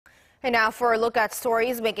And now for a look at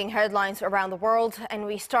stories making headlines around the world, and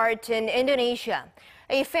we start in Indonesia.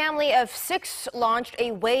 A family of 6 launched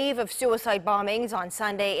a wave of suicide bombings on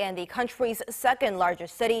Sunday in the country's second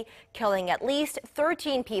largest city, killing at least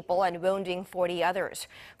 13 people and wounding 40 others.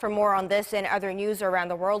 For more on this and other news around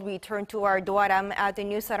the world, we turn to our Ro Aram at the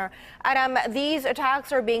news center. Aram, these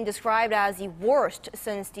attacks are being described as the worst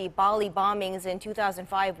since the Bali bombings in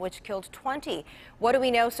 2005, which killed 20. What do we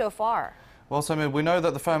know so far? Well, Samir, we know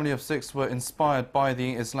that the family of 6 were inspired by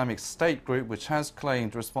the Islamic State group, which has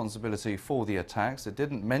claimed responsibility for the attacks. It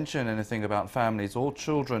didn't mention anything about families or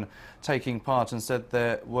children taking part and said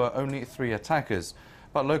there were only 3 attackers.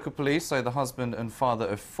 But local police say the husband and father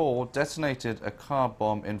of 4 detonated a car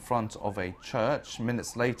bomb in front of a church.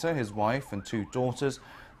 Minutes later, his wife and 2 daughters,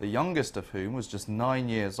 the youngest of whom was just 9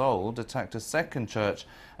 years old, attacked a second church,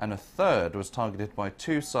 and a third was targeted by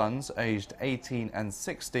 2 sons aged 18 and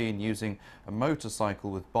 16 using a motorcycle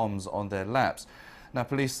with bombs on their laps. Now,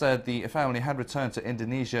 police said the family had returned to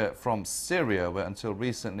Indonesia from Syria, where until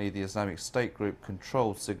recently the Islamic State group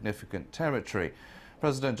controlled significant territory.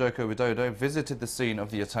 President Joko Widodo visited the scene of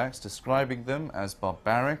the attacks, describing them as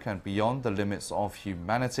barbaric and beyond the limits of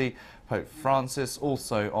humanity. Pope Francis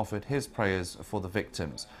also offered his prayers for the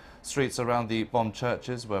victims. Streets around the bombed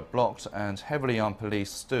churches were blocked and heavily armed police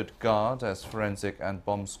stood guard as forensic and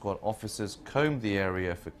bomb squad officers combed the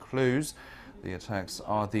area for clues. The attacks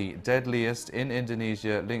are the deadliest in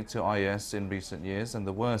Indonesia linked to IS in recent years and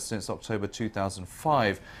the worst since October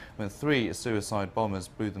 2005, when 3 suicide bombers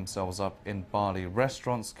blew themselves up in Bali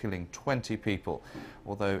restaurants, killing 20 people.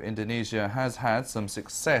 Although Indonesia has had some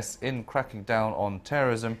success in cracking down on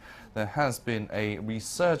terrorism, there has been a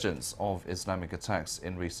resurgence of Islamic attacks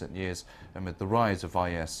in recent years amid the rise of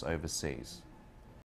IS overseas.